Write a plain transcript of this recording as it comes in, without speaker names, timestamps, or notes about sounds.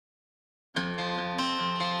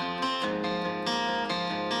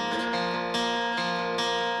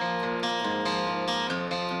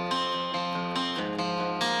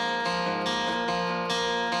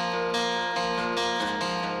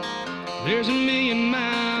There's a million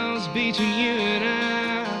miles between you and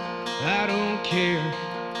I don't care.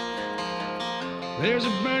 There's a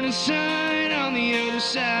burning sun on the other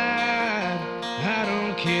side, I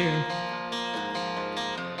don't care.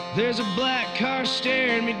 There's a black car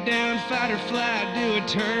staring me down, fight or flight, do a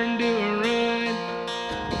turn, do a run.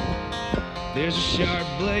 There's a sharp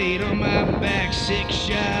blade on my back, 6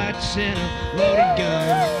 shots and a loaded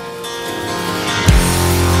gun.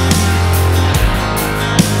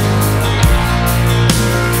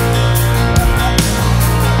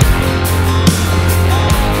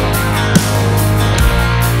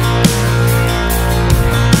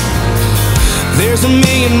 There's a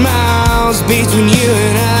million miles between you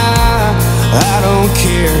and I don't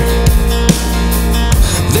care.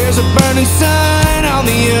 There's a burning sun on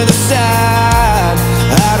the other side,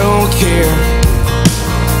 I don't care.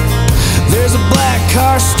 There's a black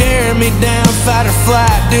car staring me down, fight or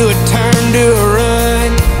flight, do a turn, do a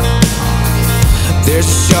run. There's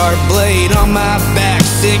a sharp blade on my back,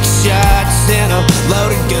 6 shots and a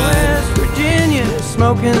loaded gun. West Virginia,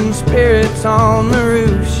 smoking spirits on the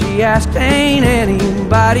roof. She asked, ain't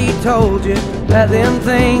anybody told you that them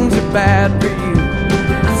things are bad for you?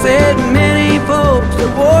 I said, many folks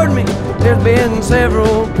have warned me. There's been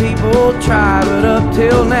several people try, but up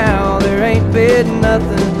till now there ain't been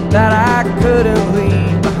nothing that I couldn't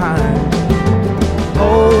leave behind.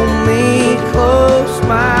 Hold me close,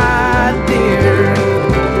 my dear.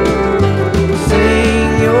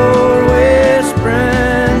 Sing your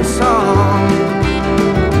whispering song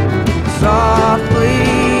softly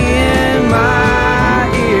in my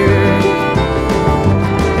ear,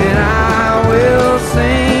 and I will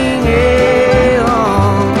sing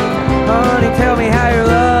along. Honey, tell me how your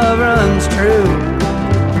love runs true,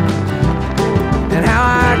 and how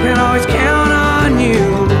I can always count on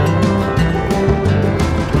you.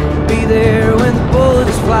 Be there when the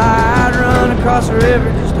bullets fly. I'd run across the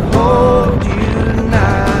river just to hold you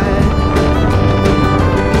tonight.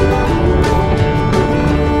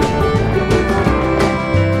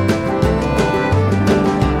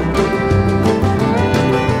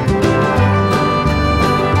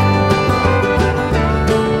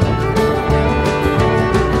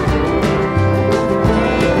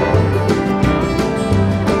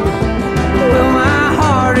 Well, my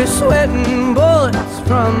heart is sweating bullets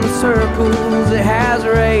from the circles it has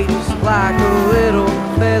raced, like a little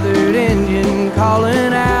feathered engine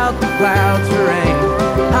calling out the clouds for rain.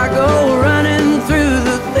 I go running through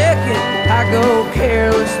the thicket, I go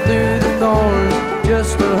careless through the thorns,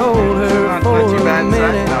 just to hold her for a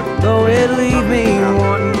minute, though it leave me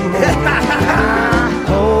wanting more.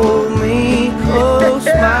 Hold me close,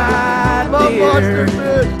 my dear.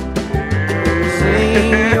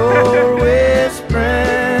 Sing your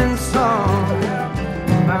whispering song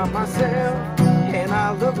about myself, and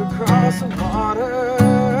I look across the water,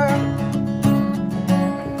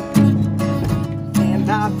 and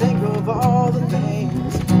I think of all the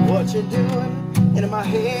things, what you're doing, and in my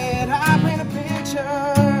head I paint a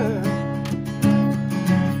picture.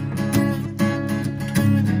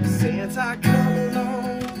 Since I come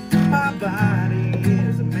along, my body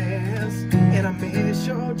is a mess, and I miss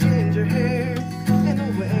your ginger hair and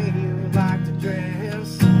the way you like to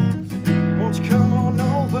dress. Won't you come on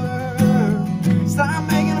over, stop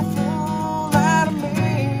making a fool out of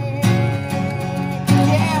me.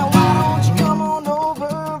 Yeah, why don't you come on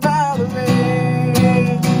over,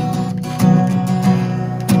 Valerie?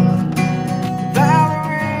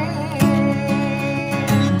 Valerie,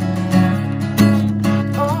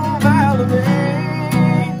 oh Valerie.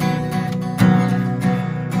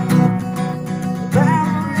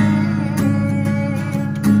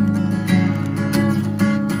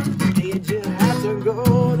 Did you have to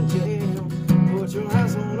go to jail? Put your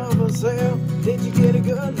house on for sale? Did you get a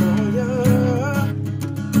good lawyer?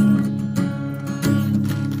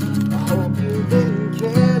 I hope you didn't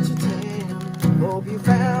catch a tan. Hope you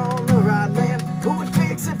found the right man who would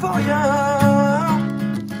fix it for you.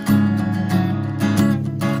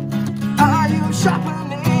 Are you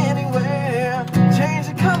shopping anywhere? Change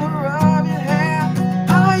the color of your hair.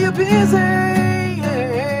 Are you busy?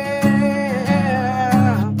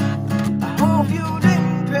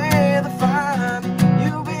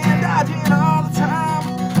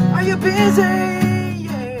 Are you busy?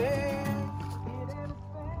 Yeah.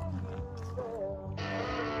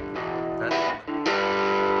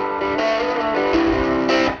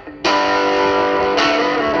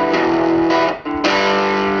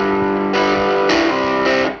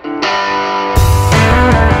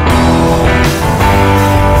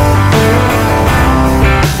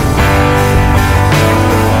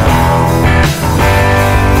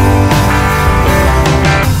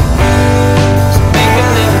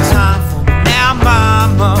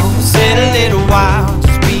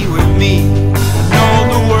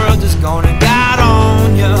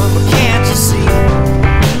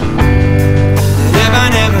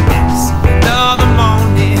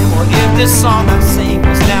 this song I sing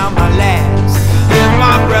was now my last. If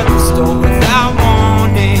my breath was stolen without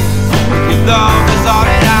warning, if your love is all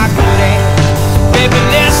that I could ask, baby,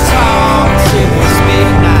 let's talk till it's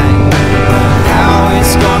midnight. How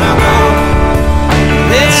it's gonna go?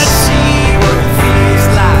 Let's see what it feels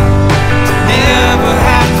like to never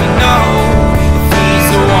have to know if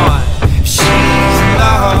he's the one, if she's in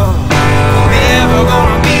love. Never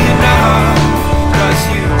gonna be enough, 'cause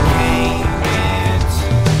you ain't meant.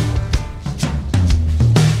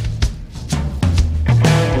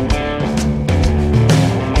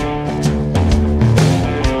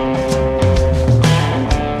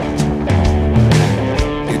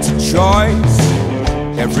 It's a choice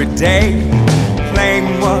every day. Claim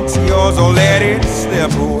what's yours or let it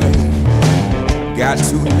slip away. Got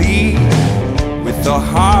to lead with the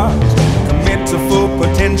heart. Commit to full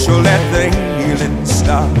potential, let the healing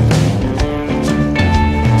start.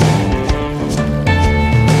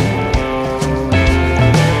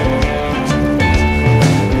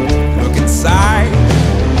 Look inside,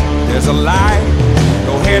 there's a light.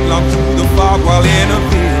 Go headlong through the fog while inner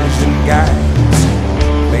vision guides.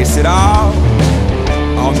 Place it all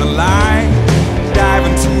on the line. Dive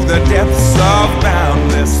into the depths of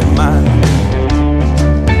boundless mind.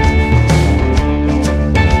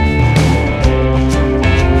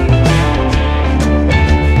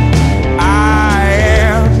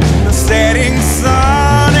 Setting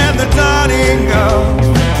sun and the dawning of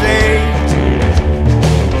the day.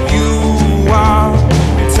 You are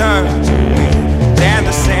returned and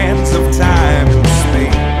the sands of time and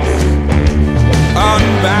space.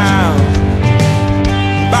 Unbound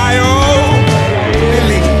by your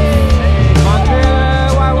belief.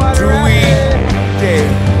 Through each day.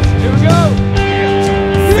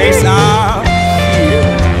 Face our fear.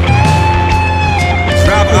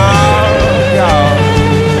 Drop our guard.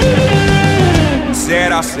 Set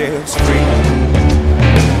ourselves free.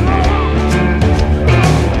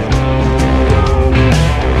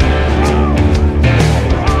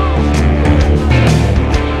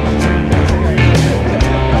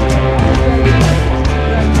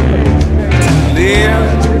 To live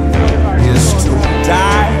is to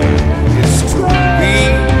die, is to be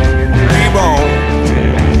reborn.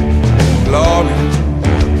 Glory,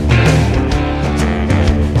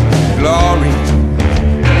 glory.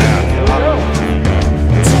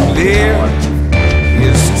 Live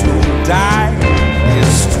is to die,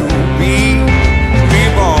 is to be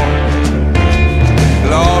reborn.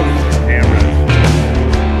 Glory,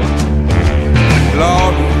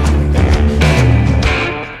 glory,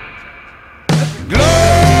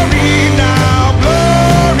 glory now,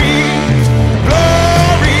 glory,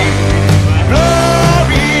 glory,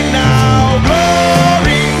 glory now,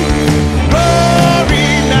 glory, glory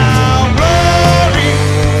now, glory,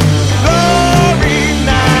 glory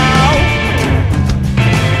now.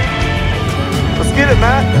 Let's get it,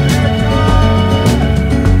 Matt.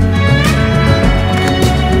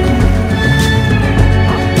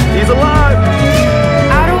 He's alive.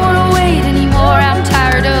 I don't wanna wait anymore. I'm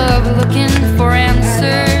tired of looking for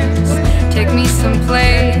answers. Take me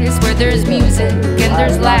someplace where there's music and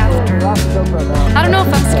there's laughter. I don't know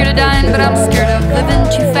if I'm scared of dying, but I'm scared of living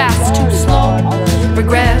too fast, too slow.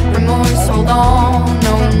 Regret, remorse, hold on.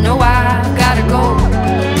 No, I gotta go.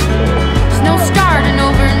 There's no starting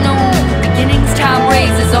over, no beginnings. Time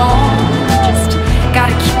raises on. Just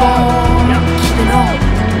gotta keep on keeping on.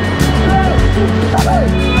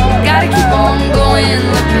 Gotta keep on going,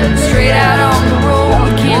 looking straight out on the road.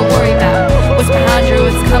 Can't worry about what's behind you,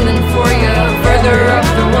 what's coming for you further up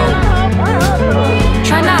the road.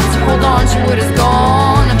 Try not to hold on to what is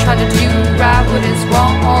gone. I try to do right what is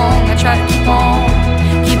wrong. I try to keep on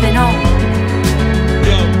keeping on.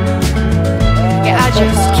 Yeah, I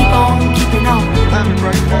just keep on keeping on.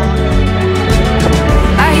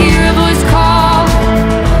 I hear a voice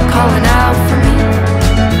calling out for me.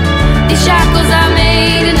 These shackles I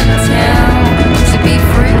made in a town to be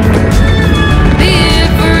free. Be it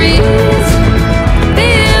for ease, be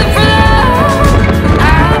it for love.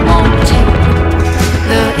 I won't take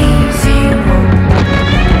the easy road.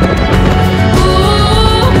 Ooh,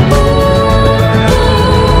 ooh, ooh,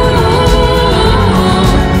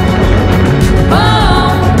 oh.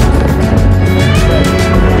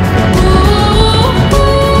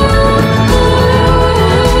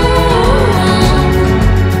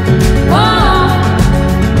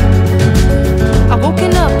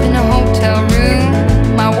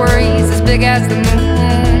 Big as the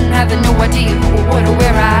moon, having no idea what or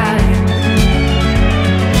where I am.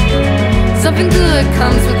 Something good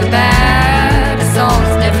comes with the bad. A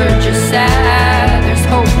song's never just sad. There's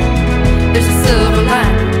hope, there's a silver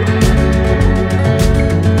line.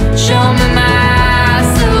 Show me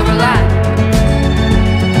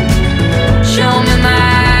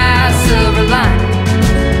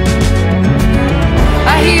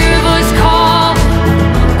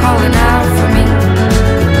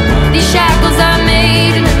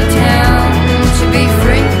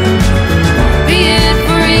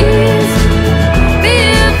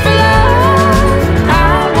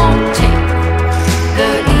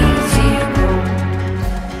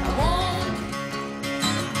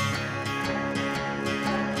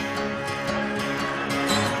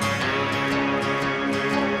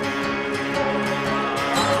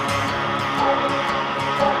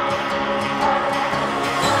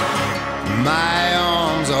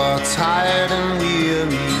tired and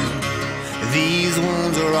weary. These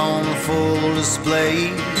wounds are on full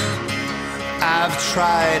display. I've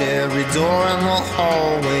tried every door in the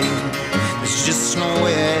hallway. There's just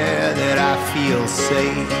nowhere that I feel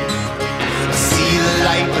safe. I see the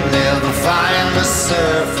light but never find the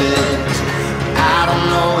surface. I don't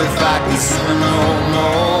know if I can swim no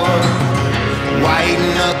more. White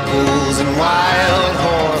knuckles and wild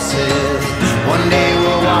horses. One day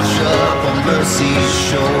we'll wash up on Mercy's